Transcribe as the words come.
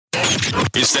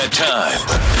It's that time.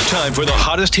 Time for the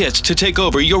hottest hits to take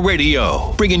over your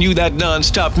radio. Bringing you that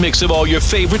non-stop mix of all your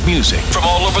favorite music from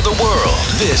all over the world.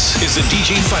 This is the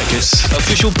DJ Ficus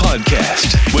official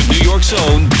podcast with New York's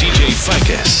own DJ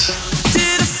Ficus.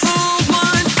 Did a full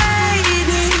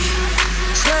 180,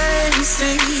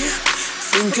 crazy.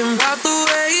 Thinking about the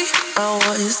way I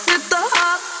was. Did the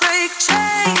heartbreak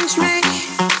change me?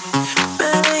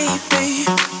 Baby,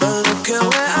 but look at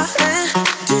where I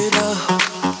ended up.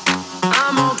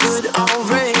 I'm all good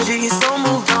already, so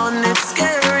moved on, it's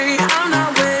scary. I'm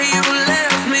not where you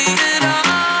left me at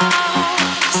all.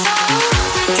 So,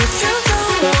 if you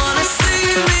don't wanna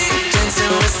see me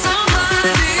dancing with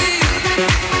somebody,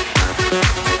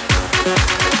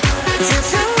 if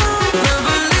you wanna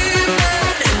believe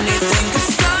that anything can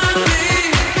stop me,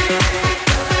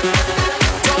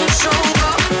 don't show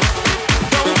up,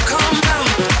 don't come out,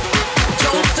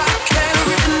 don't stop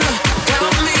caring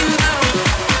about me now.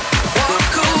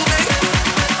 Walk away,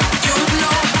 you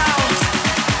know how.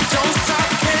 Don't stop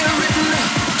caring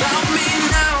about me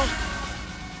now.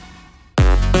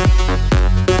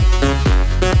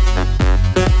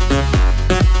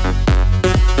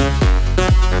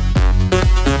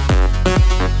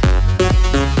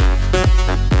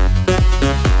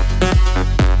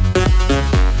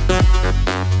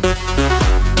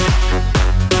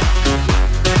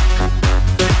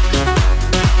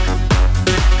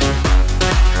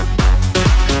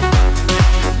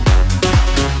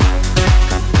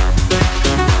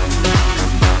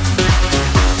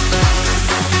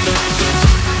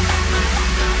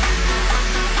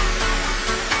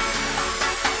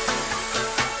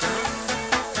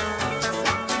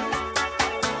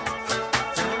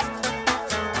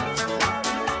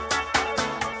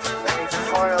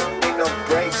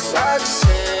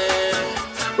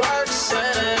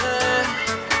 Roxanne,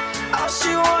 all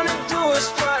she wanna do is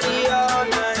party all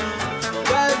night.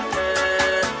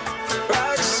 Goddamn,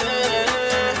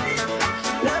 Roxanne,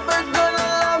 never gonna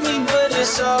love me, but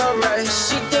it's alright.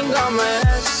 She think I'm an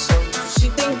asshole, she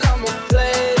think I'm a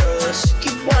player. She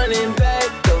keep running back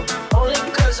though, only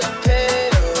 'cause I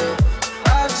paid her.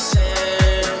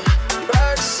 Roxanne,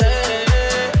 Roxanne,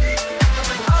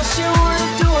 all she wanna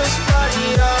do is party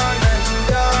all night,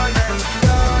 all night,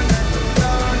 all night,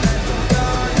 all night,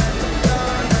 all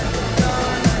night, all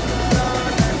night,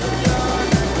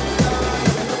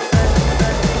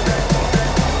 all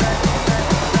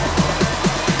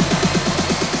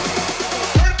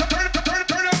Turn up the bass.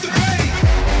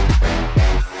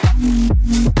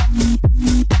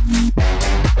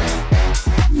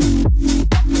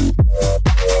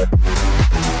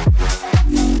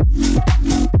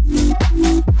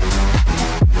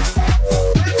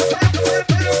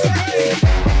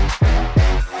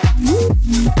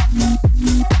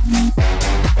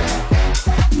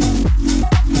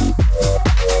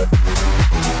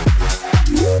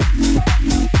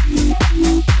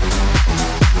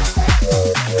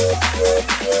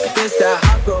 This that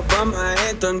hot girl by my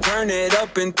anthem, turn it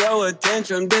up and throw a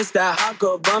tantrum. This that hot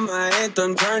girl by my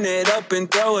anthem, turn it up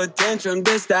and throw a tantrum.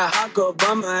 This that hot girl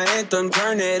by my anthem,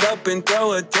 turn it up and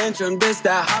throw a tantrum. This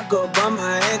that hot girl by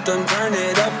my anthem, turn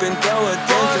it up and throw a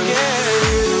tantrum. Forget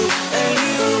you and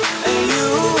you and you.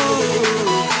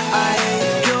 I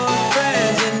hate your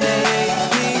friends and they hate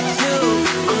me too.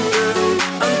 I'm through,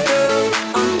 I'm through,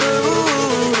 I'm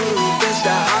through. This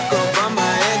that hot girl by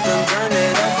my anthem, turn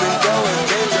it up and throw a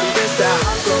tantrum. This that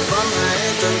hot girl by my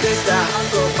anthem, this that hot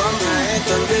girl by my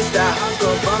anthem, this that hot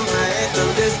girl by my anthem,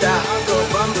 this that hot girl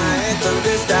by my anthem,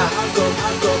 this that hot girl,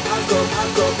 hot girl, hot girl, hot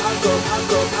girl, hot girl, hot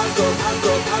girl, hot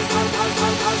girl, hot girl,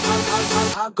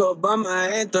 hot girl by my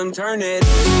anthem, turn it.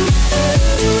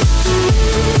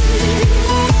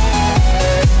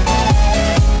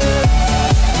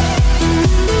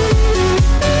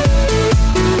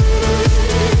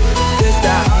 This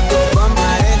that hot girl by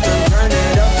my anthem, turn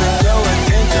it up and throw a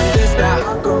tantrum. This that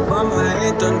hot girl by my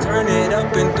anthem, turn it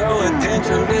up and throw a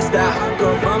tantrum. This that hot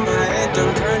girl by my anthem,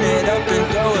 turn it up and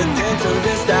throw a tantrum.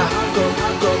 This that hot girl,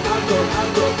 hot girl, hot girl, hot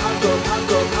girl, hot girl, hot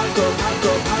girl, hot girl, hot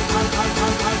girl,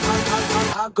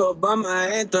 hot girl by my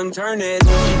anthem, turn it.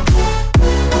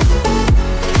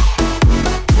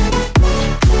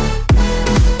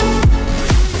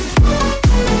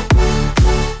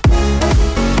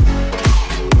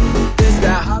 This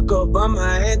that hot girl by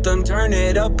my anthem, turn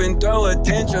it up and throw a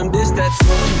tantrum. This that.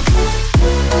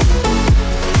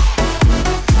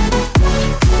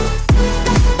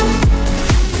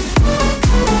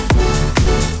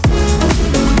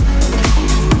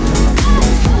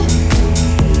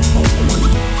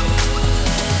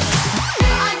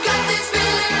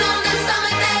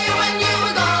 When you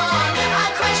were gone,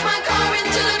 I crashed my car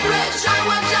into the bridge. I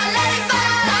watched our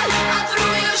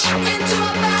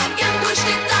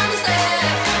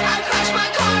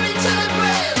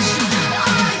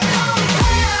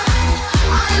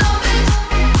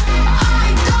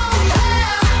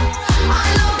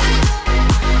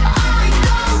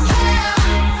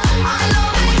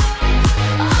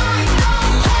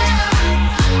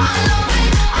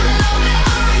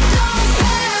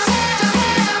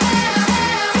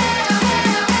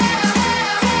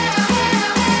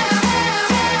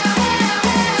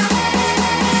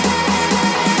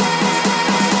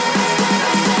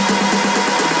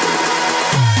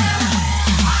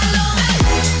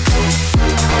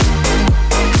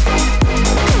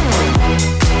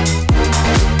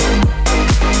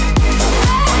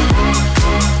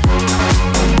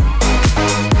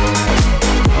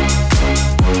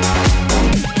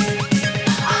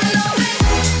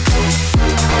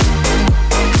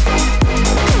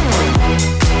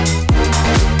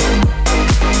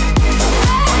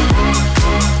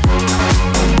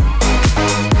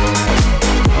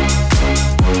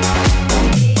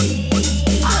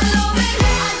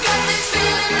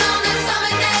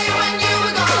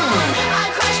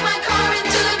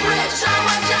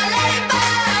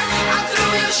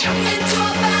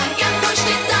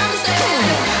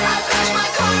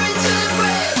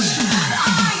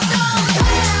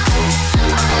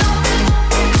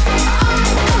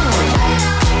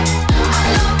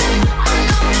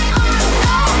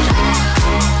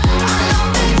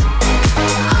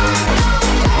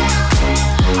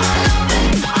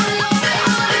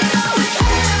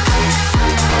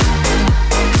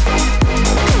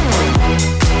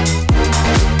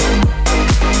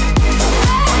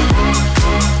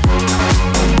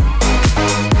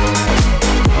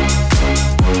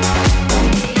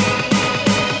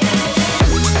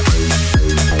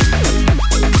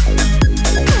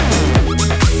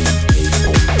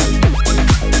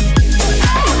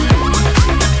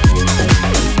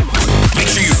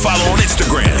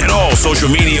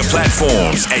social media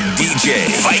platforms at DJ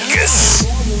Ficus.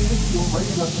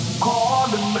 Call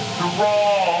him Mr.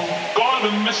 Wrong, call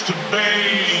him Mr.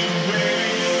 Baby,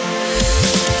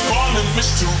 call him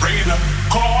Mr. Raider,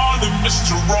 call him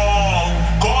Mr. Wrong,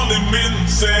 call him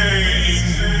insane.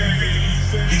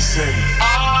 He said,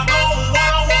 I know what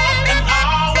I want and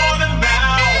I want it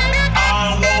now.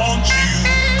 I want you,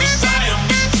 'cause I am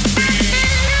Mr. Big.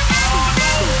 I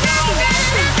know what I want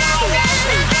and I want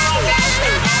it, I want it, I know what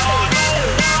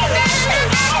I want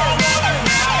and I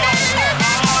want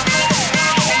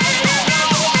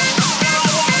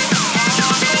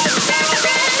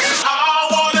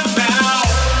it now.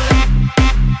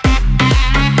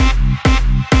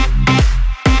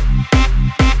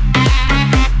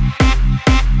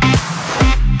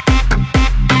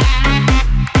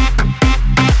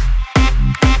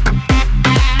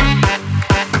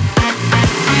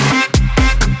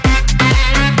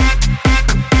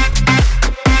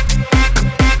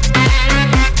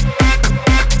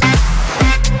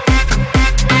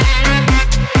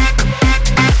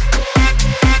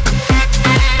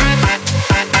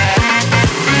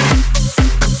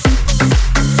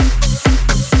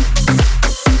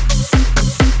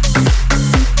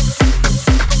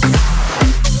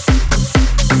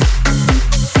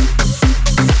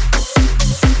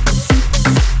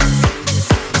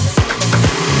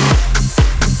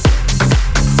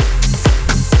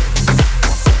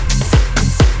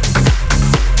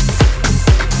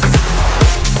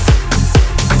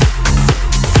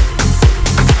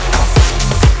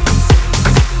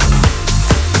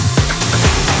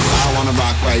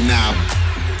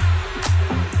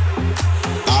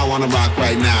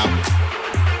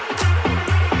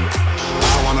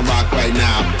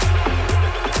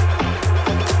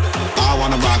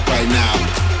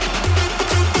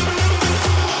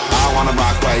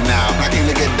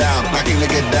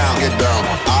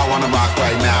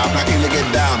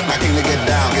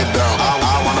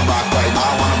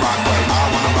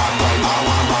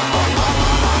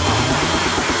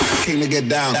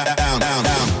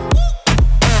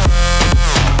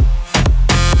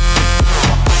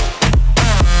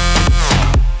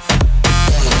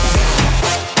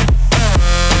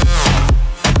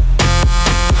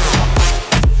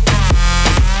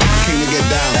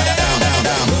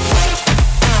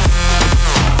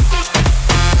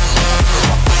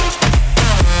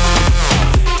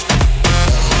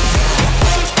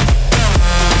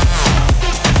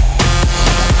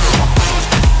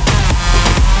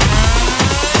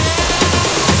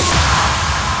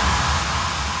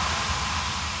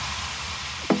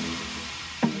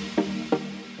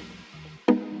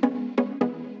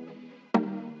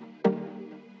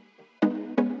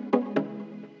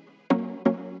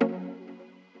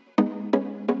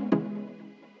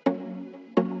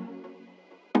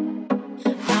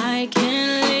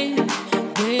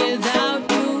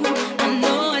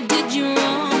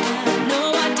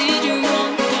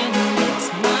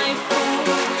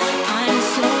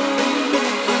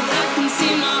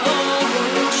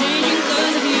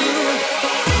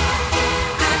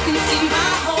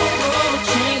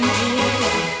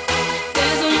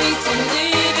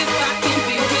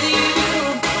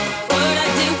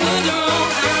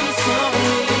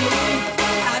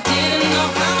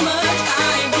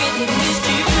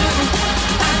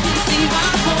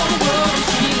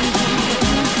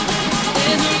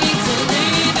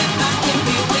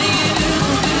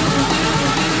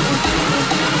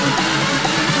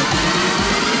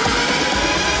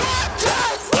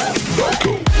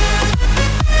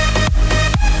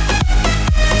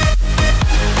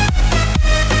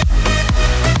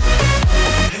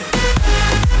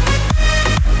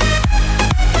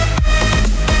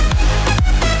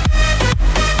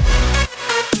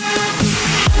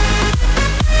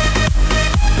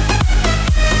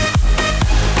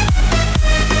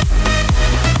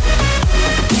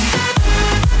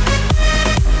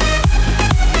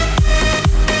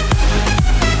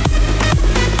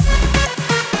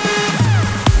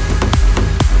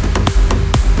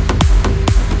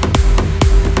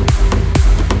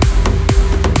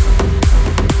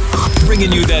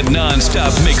 Bringing you that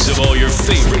non-stop mix of all your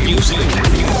favorite music.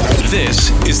 This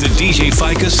is the DJ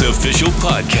Ficus official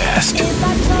podcast. If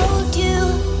I told you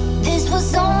this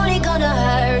was only gonna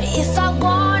hurt, if I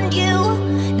warned you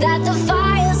that the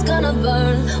fire's gonna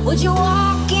burn, would you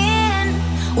walk in?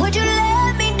 Would you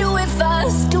let me do it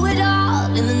first? Do it all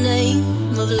in the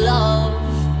name of love.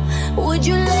 Would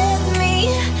you let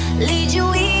me lead you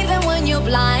even when you're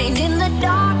blind? In the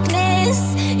darkness,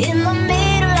 in the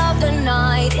middle of the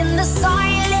night, in the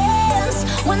silence,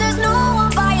 when there's no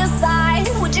one by your side,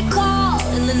 would you call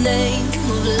in the name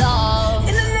of love?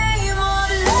 In the name of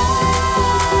love.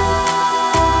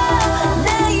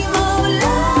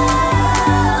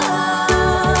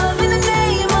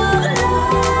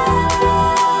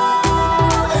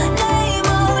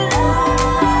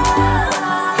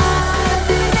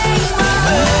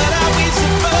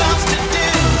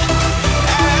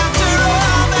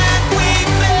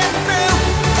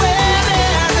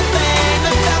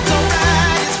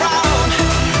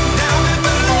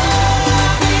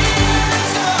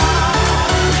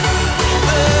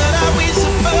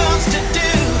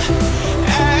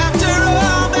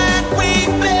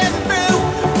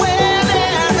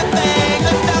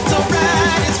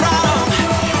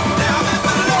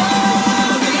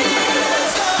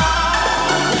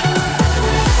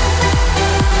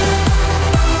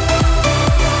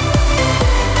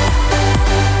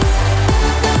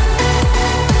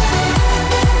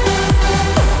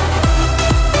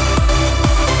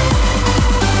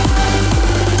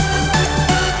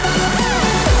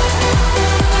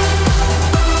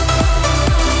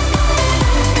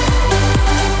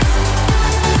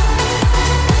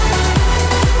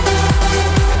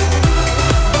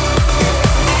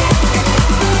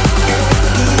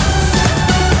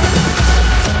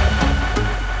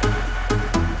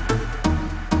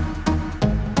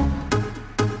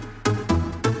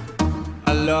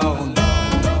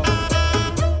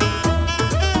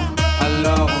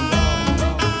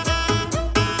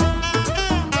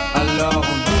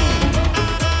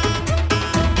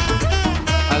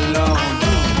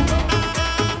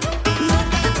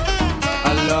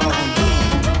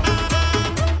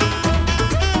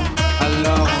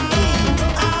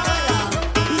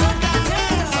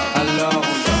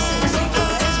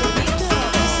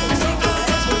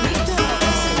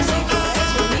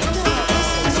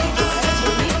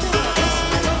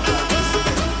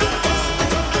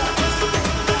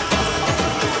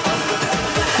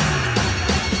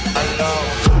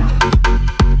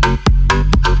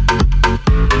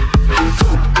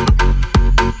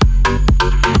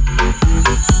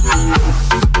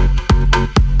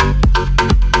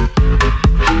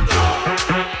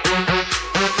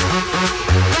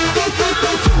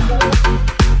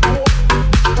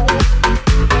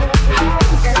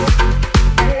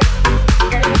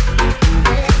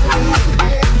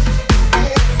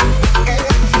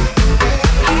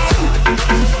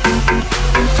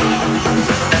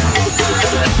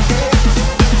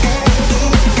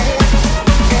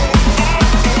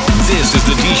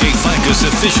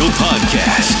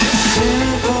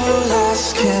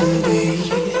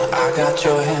 I got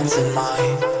your hands in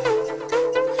mine.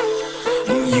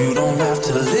 And you don't have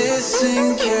to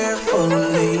listen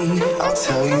carefully. I'll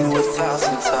tell you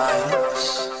 1,000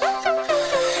 times.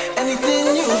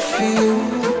 Anything you feel,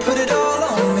 put it all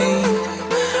on me.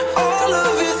 All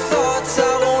of your thoughts,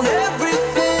 I want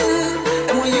everything.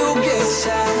 And when you get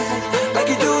sad, like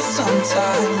you do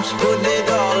sometimes, put it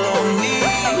all on me.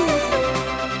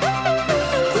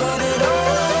 Put it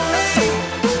all on me.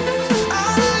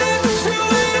 I'll live with you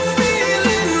when you're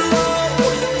feeling low.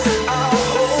 I'll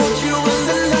hold you when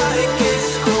the night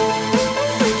gets cold.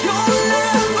 You'll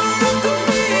never have to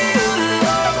be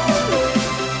alone.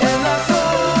 And that's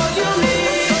all you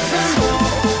need to know.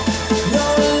 No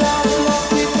love lost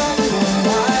without you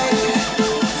alive.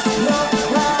 No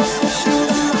clouds will shoot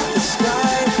 'em out the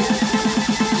sky.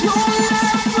 You'll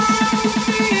never have to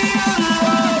be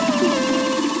alone.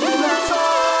 And that's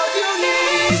all you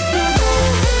need to know.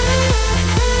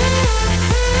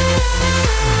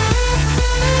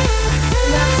 And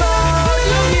that's all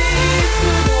you need to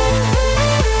know.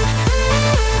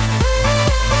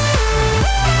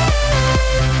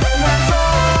 And that's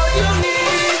all you need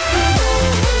to know.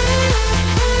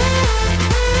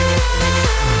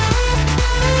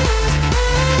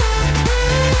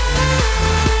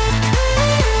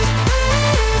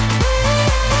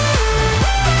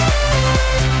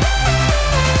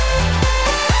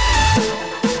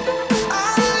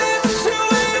 I'll live with you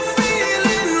when you're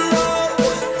feeling low.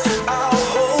 I'll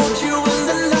hold you when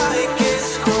the night gets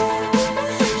cold.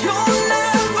 You'll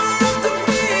never have to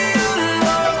be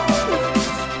alone.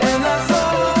 And that's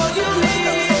all you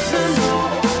need to know.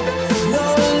 No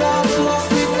love lost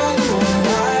without you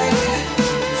alive.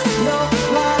 No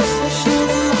clouds will shoot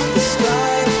 'em out the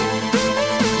sky.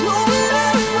 You'll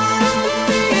never have to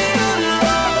be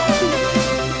alone.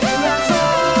 And that's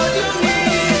all you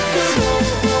need to know.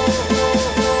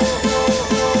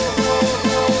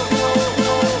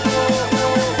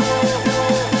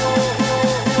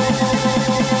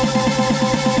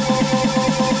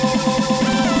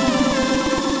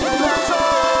 That's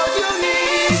all you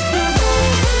need to know.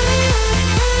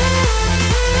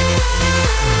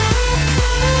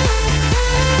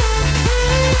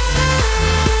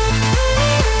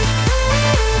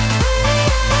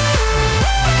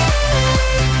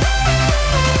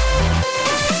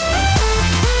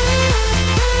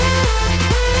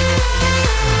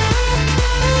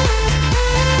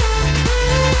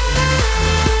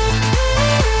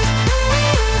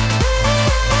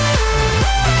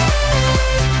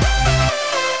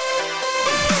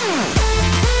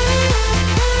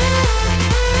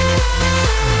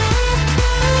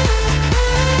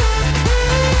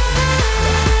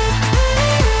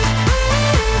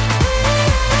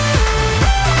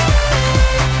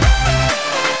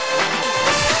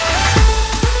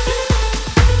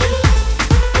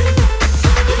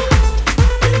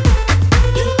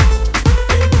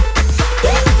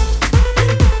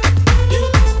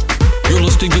 You're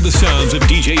listening to the sounds of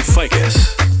DJ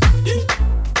Ficus.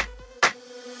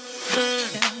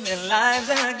 Their lives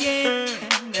again,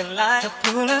 their lives to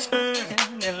pull us,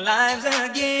 their lives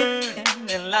again,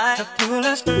 their lives to pull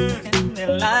us,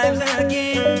 their lives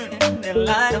again, their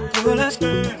lives to pull us,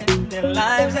 their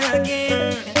lives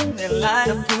again, their lives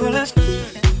to pull us,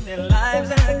 their lives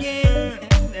again,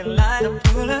 their lives to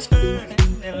pull us,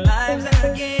 their lives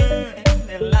again,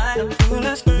 their lives to pull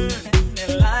us,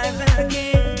 their lives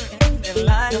again, their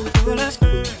lives to pull us,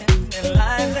 their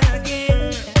lives again,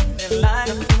 their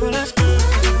lives to pull us.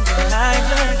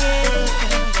 Lives again,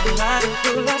 lives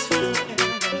to us,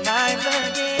 lives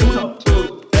again. 1, 2,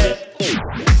 3.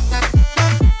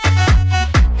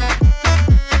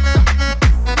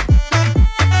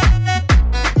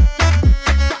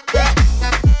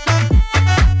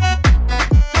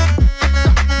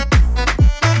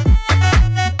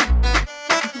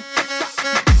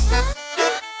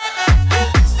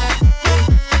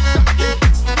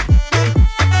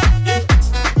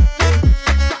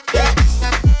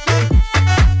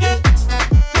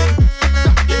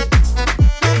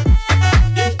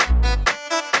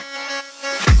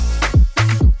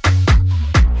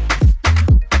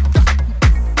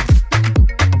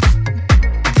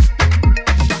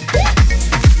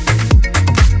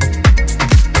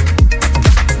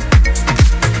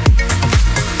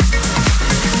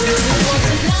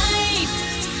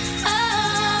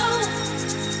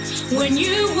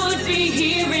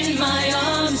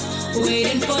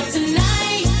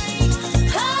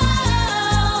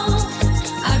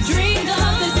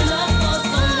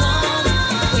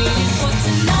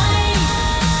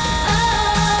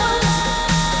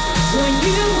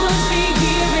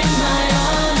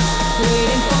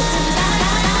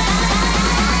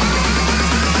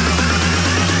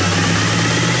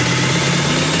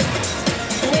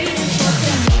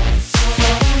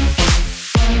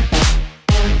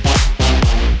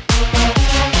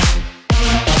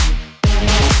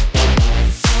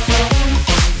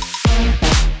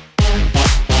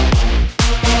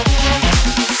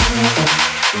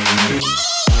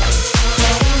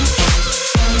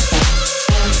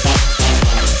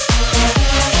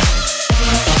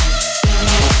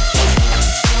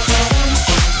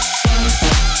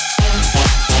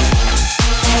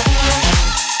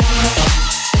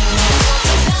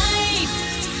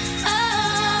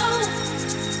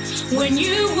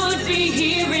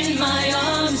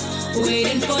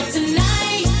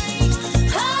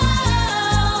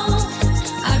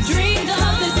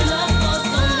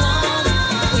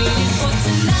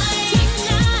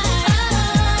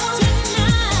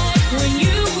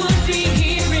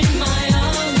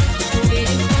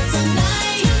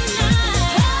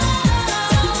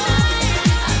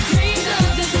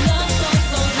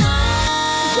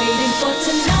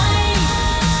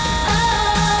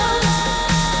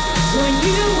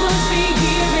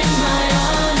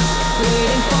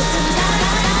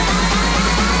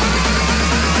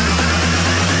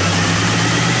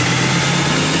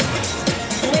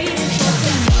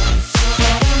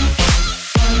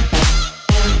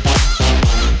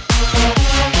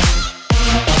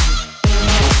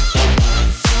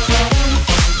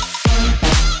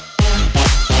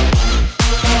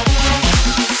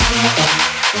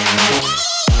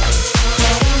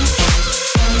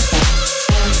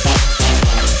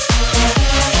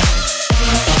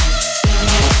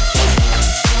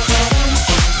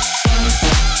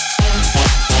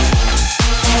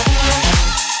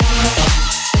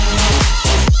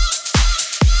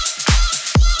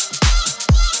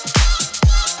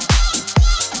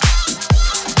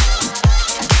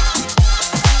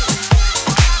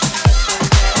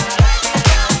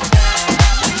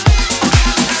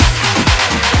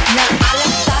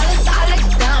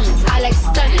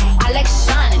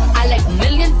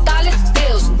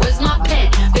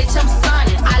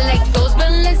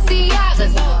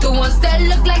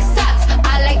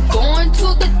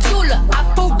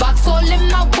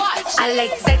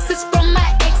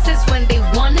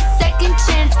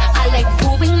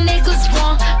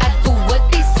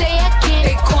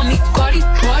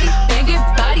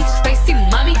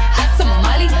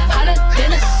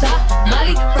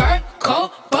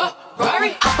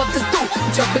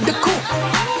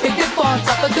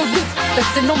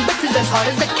 hard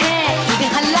as I can,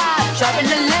 keeping her live, dropping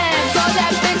the lamb. So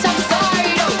that bitch, I'm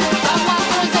sorry though. Got my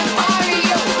horns like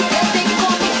Mario. Yeah, they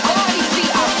call me Cardi B.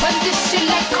 I run this shit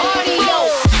like cardio.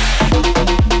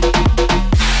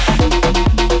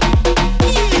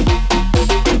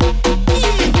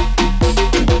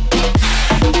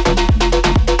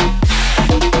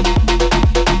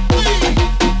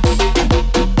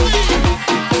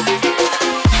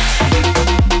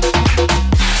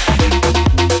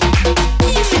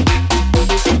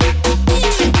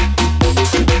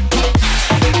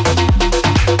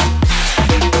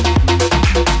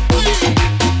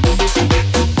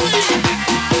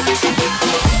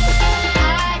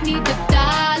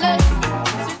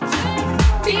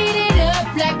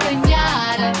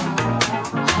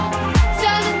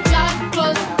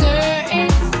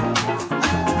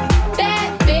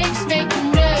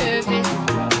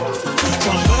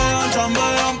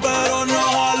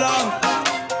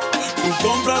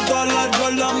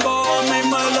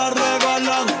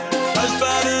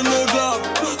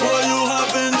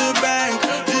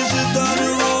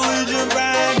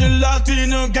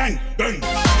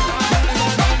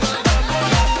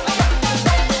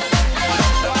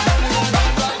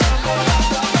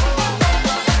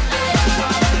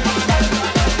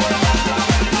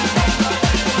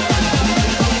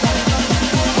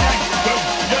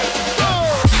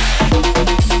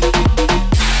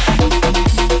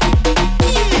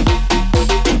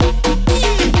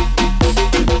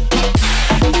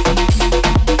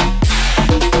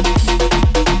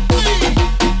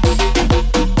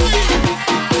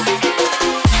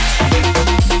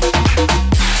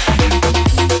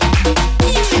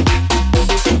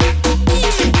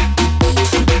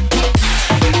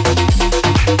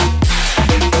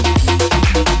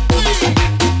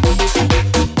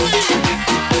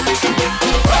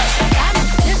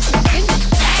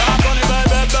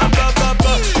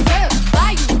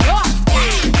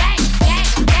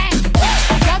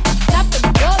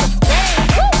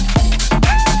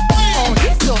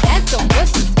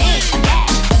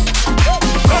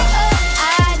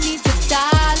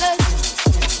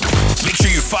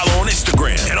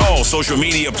 Social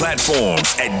media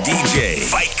platforms at DJ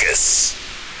Ficus.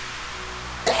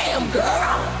 Damn,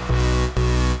 girl.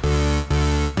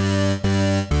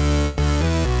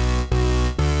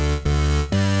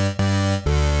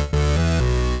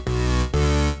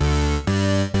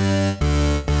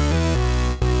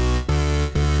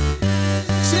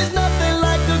 She's nothing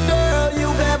like the girl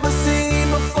you've ever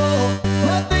seen before.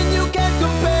 Nothing you can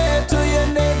compare to your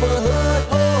neighborhood.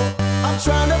 Oh, I'm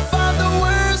trying to find the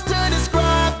words to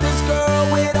describe this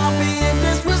girl without being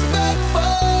disrespectful.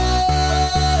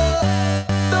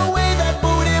 The way that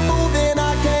booty moving,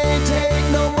 I can't take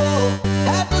no more.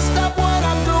 Have to stop what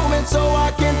I'm doing so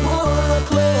I can pull her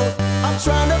close. I'm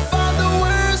trying to find the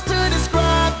words to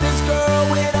describe this girl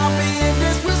without being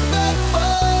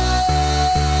disrespectful.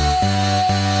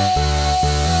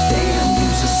 Damn,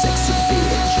 you's a sexy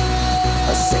bitch.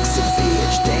 A sexy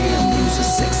bitch. Damn, you's a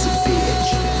sexy bitch.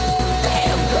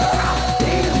 Damn, girl.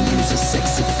 Damn, you's a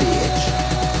sexy bitch.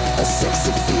 A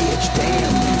sexy bitch.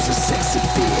 Damn, you's a sexy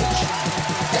bitch.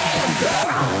 Damn,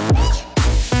 girl.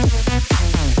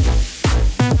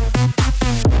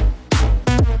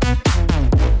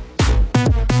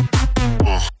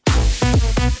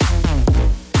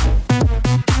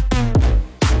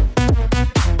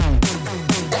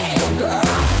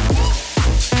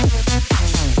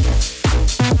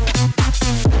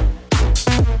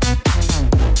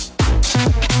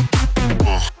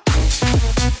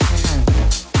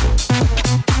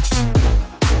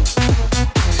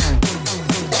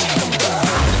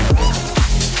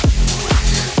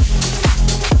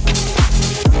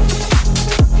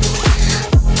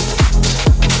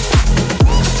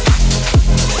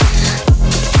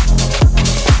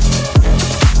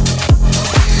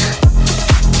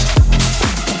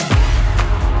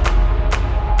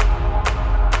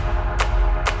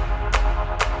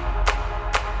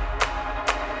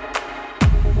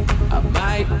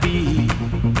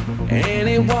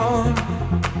 anyone,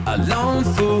 a lone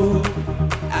fool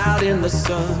out in the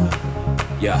sun.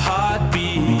 Your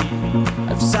heartbeat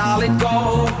of solid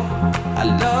gold. I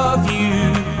love you,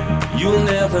 you'll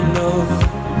never know.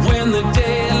 When the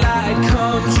daylight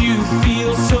comes, you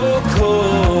feel so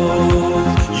cold.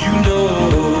 You know,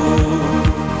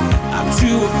 I'm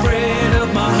too afraid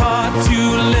of my heart to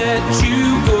let you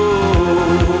go.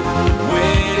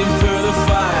 Waiting for the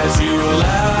fires you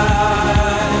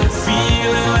light,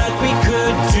 feeling like we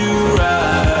could do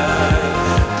right.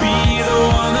 Be the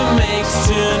one that makes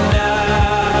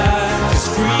tonight, 'cause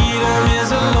freedom is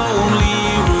a lonely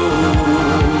road.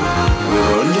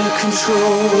 We're under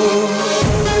control.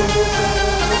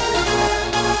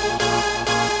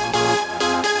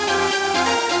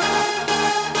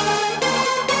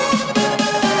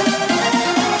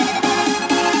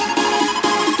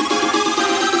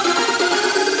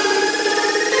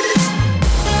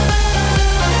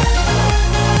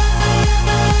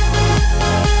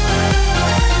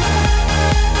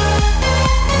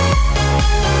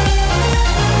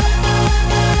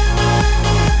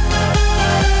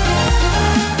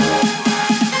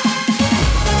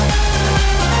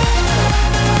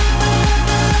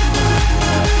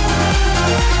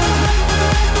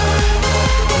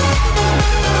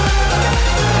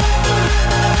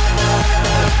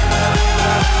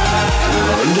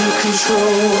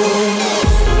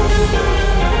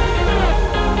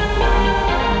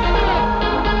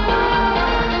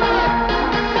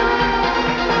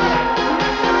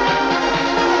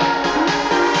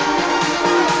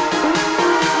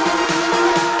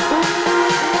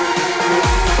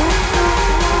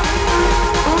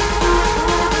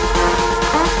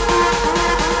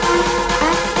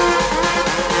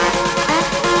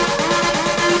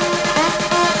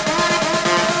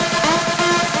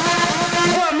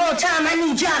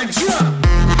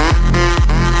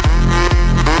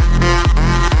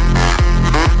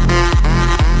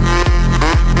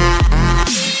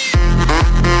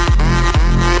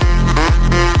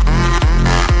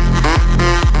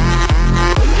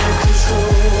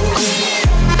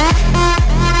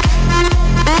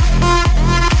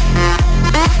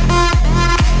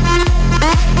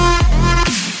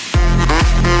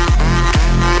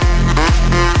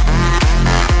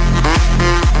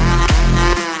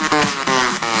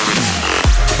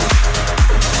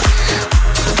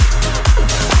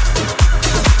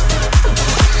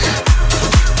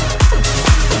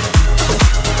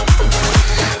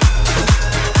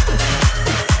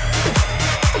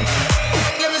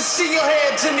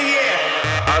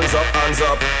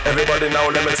 Everybody now,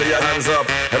 let me see your hands up.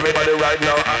 Everybody right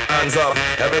now, hands up.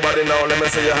 Everybody now, let me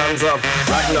see your hands up.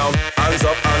 Right now, hands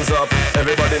up, hands up.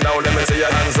 Everybody now, let me see your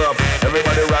hands up.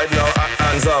 Everybody right now,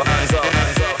 hands up, hands up,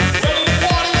 hands up. Ready to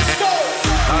party, let's go.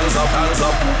 Hands up, hands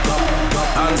up.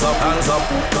 Hands up, hands up.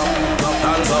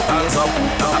 Hands up, hands up.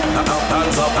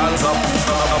 Hands up, hands up.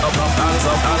 Hands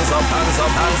up, hands up, hands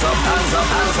up, hands up, hands up,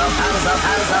 hands up, hands up, hands up.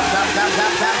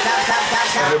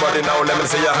 Everybody now, let me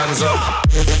see your hands up.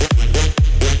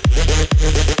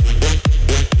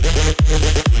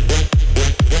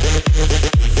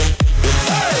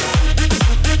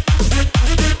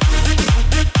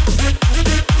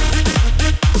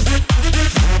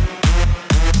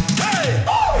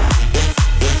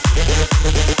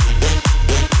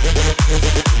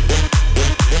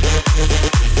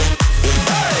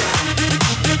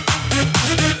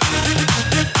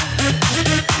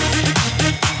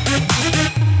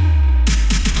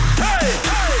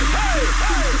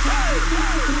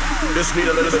 Just need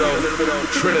a little bit of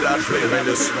Trinidad flavor in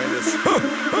this.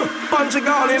 Bunch of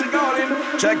garland.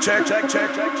 Check, check, check,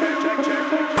 check, check, check, check, check.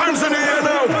 Hands in the air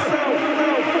now.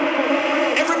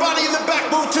 Everybody in the back,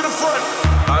 move to the front.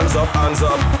 Hands up, hands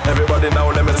up. Everybody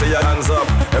now, let me see your hands up.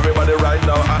 Everybody right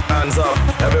now, hands up.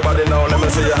 Everybody now, let me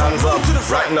see your hands up.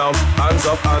 Right now, hands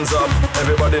up, hands up.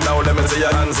 Everybody now, let me see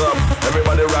your hands up.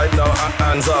 Everybody right now,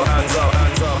 hands up, hands up,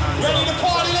 hands up. Ready to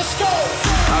party, let's go.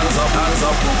 Hands up, hands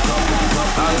up.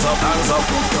 Hands up, hands up.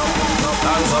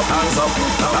 Hands up, hands up.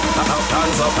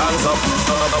 Hands up, hands up. Hands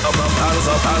up, hands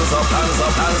up, hands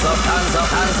up, hands up, hands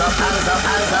up, hands up, hands up,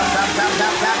 hands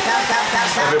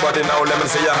up. Everybody now, let me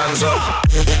see your hands up.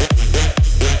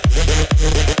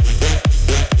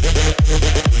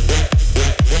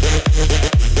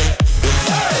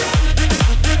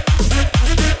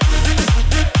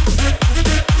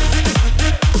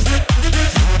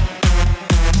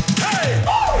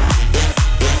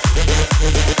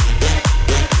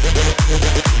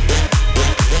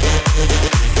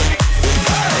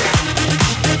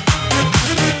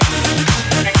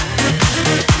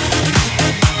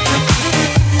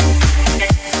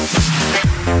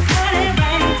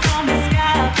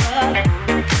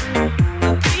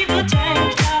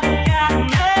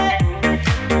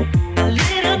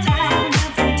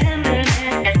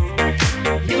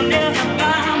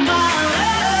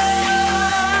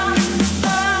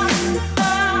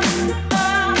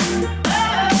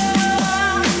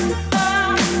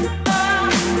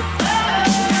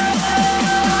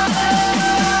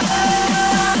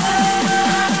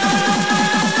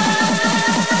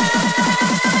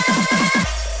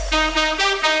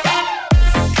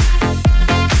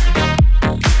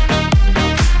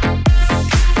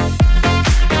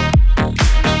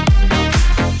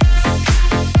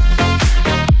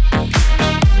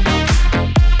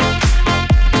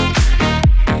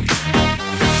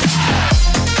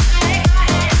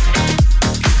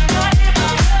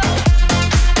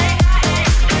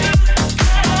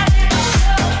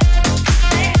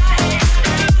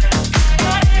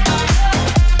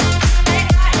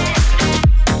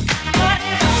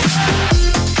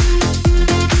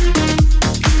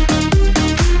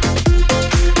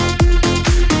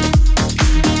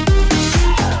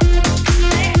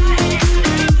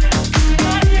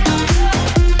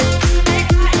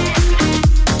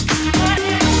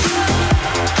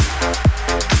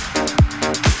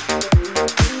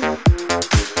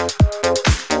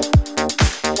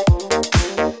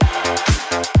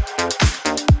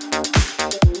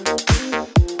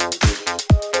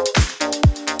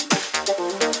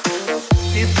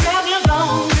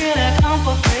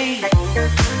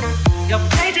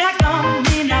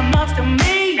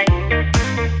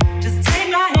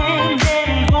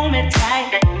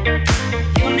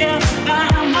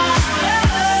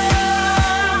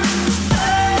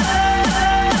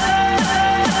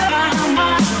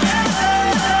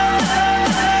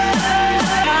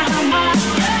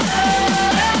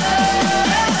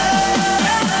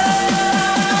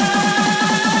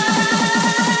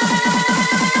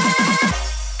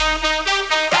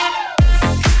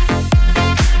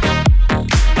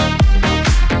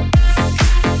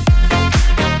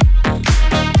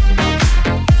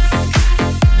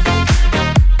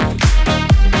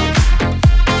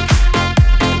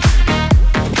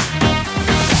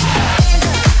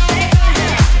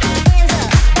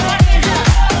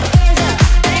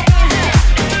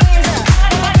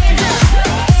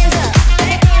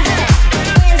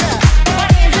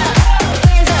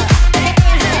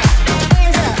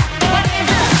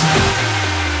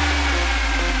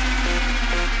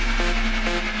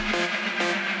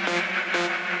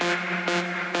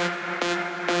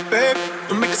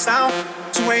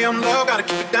 2 a.m. love, gotta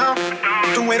keep it down.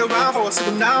 Don't wait around for a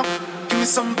signal now. Give me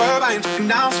some verb, I ain't talking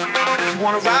down. You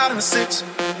wanna ride in the six,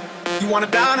 you wanna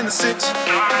dine in the six.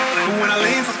 But when I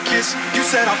lean for the kiss, you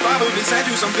said I'll probably send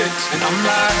you some pics. And I'm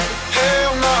like,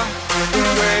 hell no, been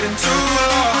waiting too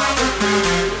long.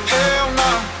 Hell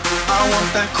no, I want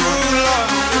that cruel love.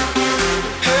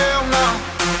 Hell no,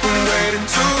 been waiting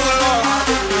too long.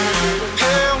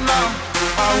 Hell no,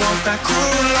 I want that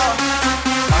cruel love.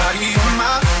 Body on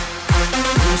my,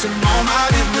 losing all my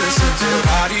innocence.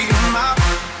 Body on my,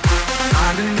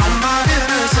 finding all my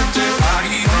innocence.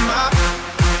 Body on my,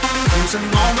 losing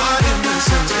all my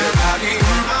innocence. Body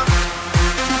on my,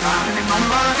 finding all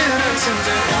my innocence.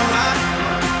 Don't lie,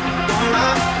 don't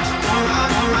lie, don't lie,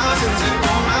 don't lie, don't lie,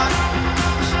 don't lie,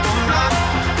 don't lie,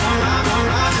 don't lie, don't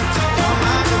lie, don't lie, don't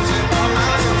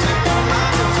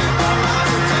lie, don't lie, don't lie.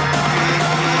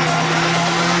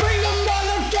 Bring the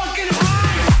motherfucking high.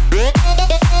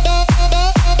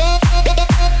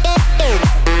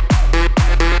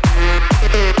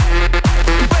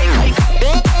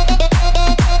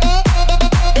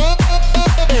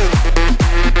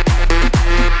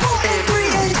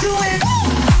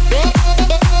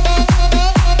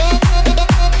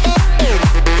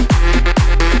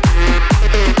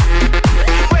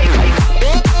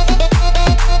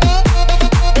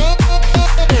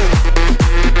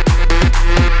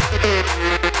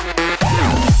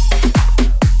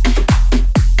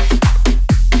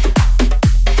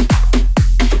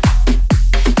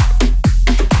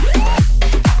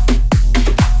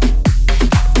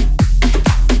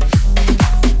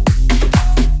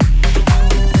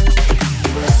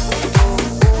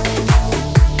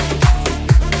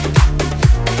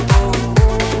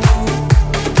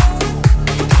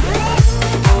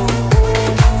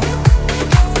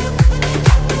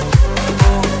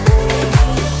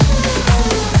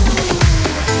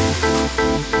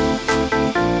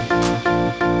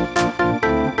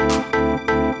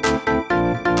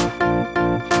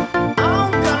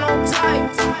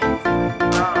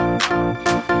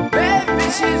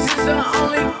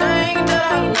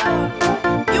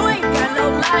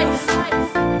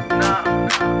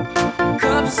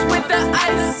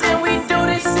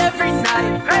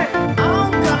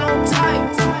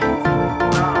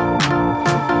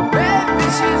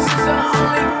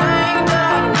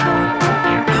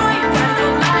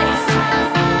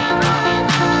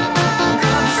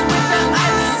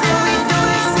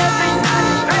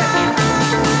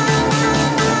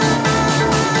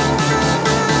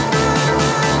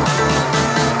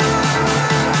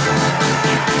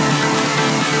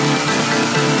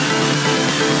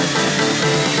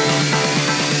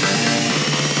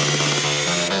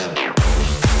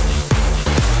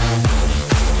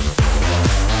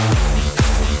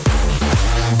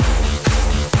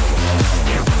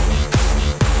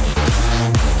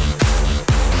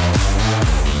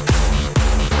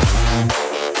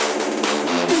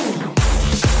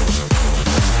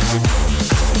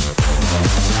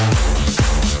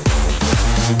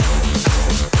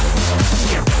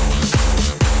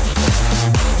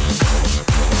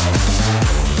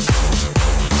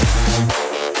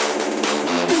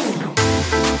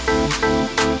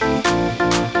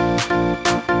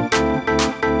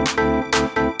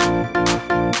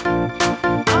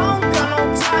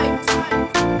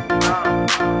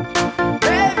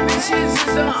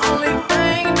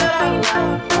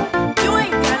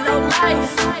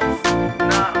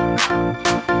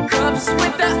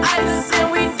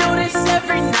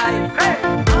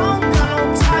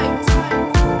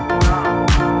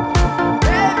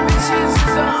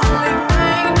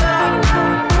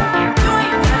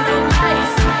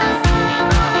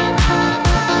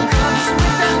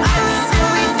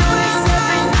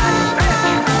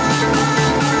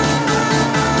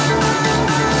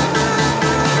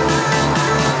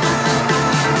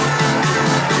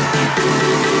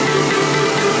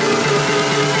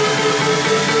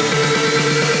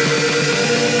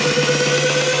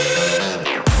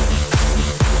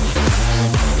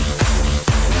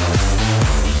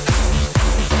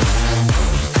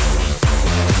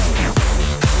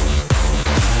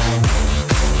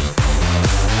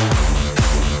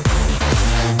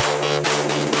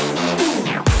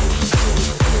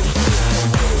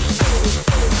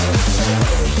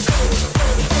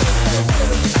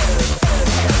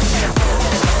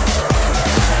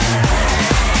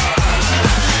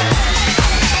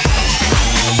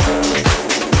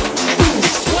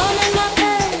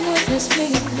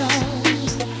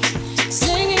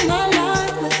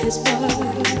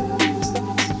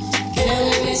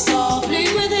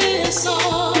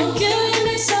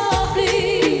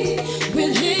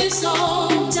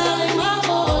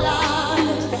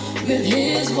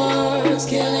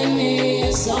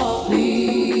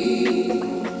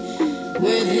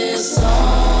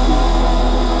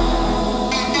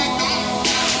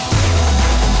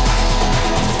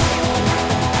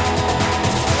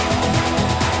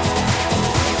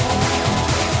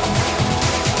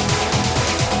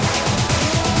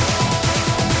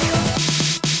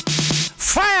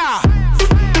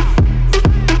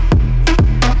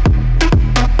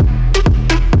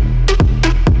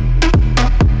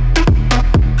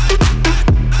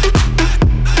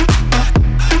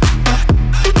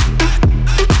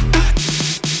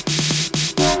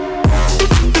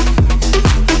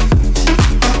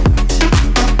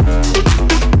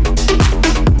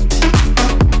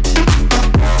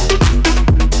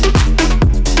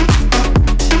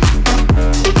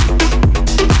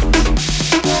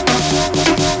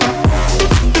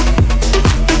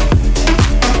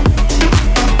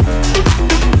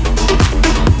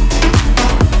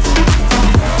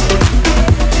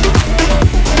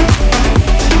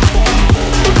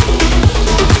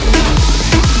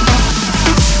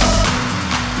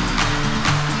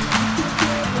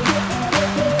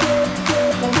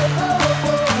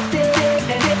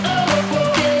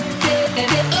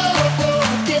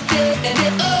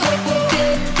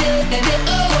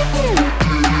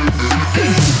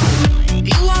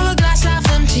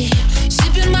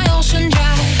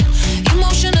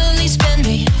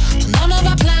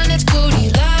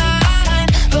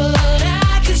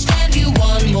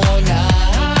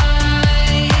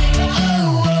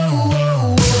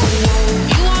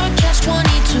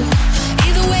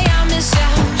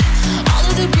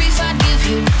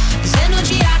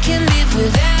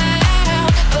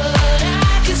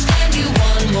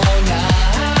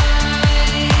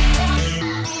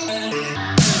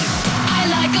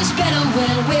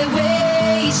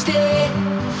 wasted.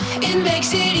 It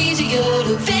makes it easier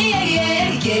to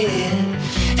forget.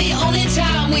 The only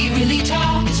time we really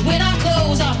talk is when our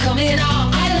clothes are coming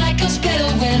off. I like us better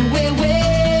when we're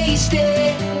wasted.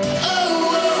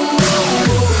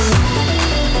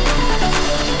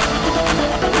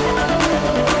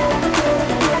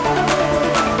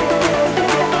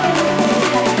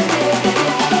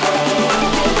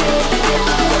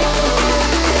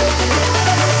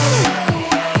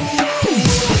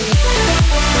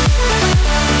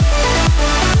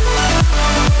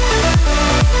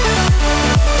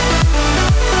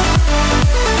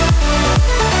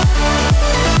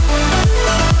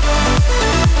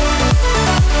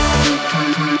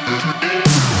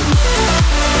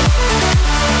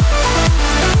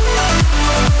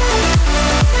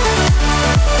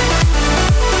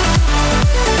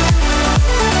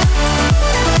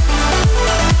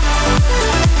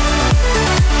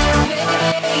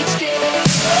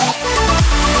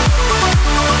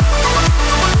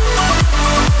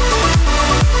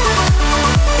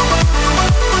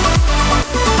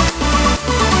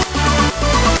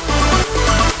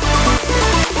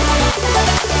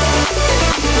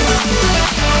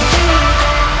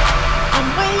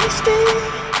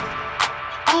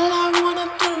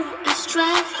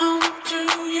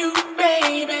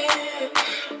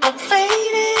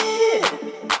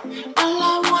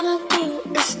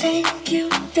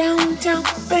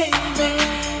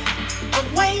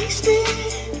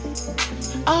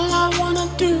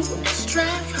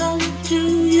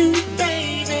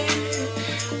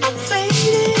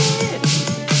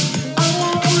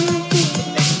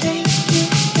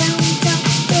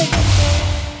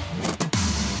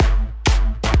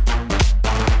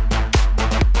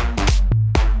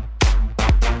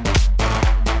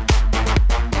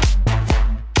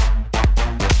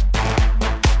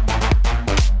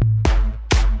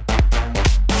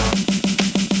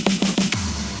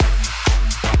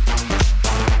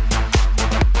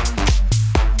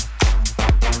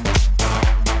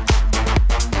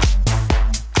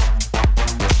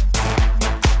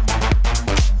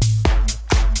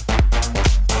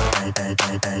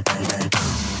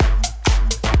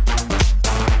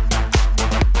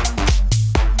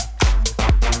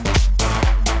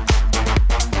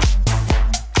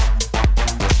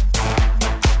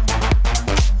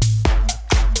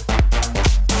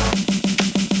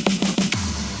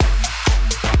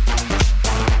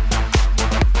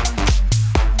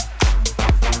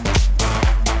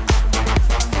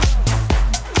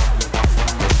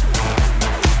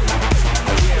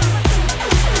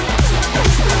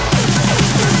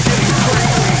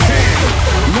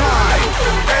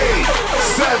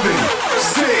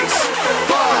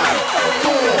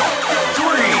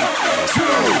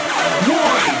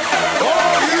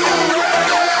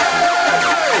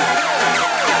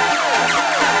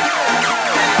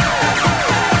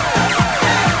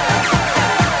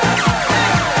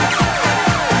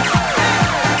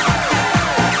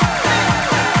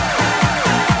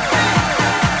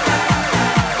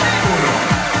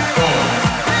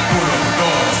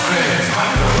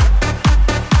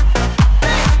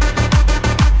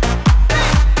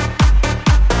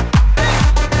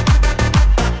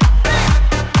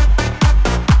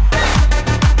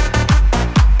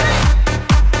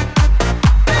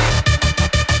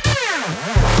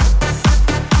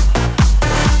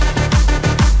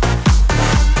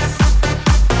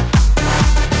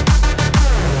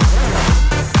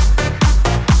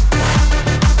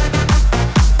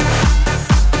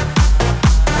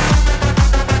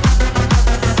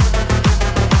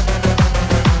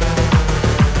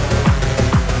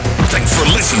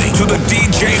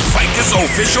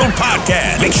 Official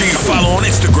podcast. Make sure you follow on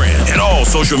Instagram and all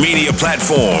social media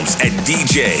platforms at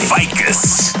DJ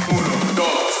Ficus. 1, 2,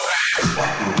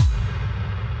 3, 4.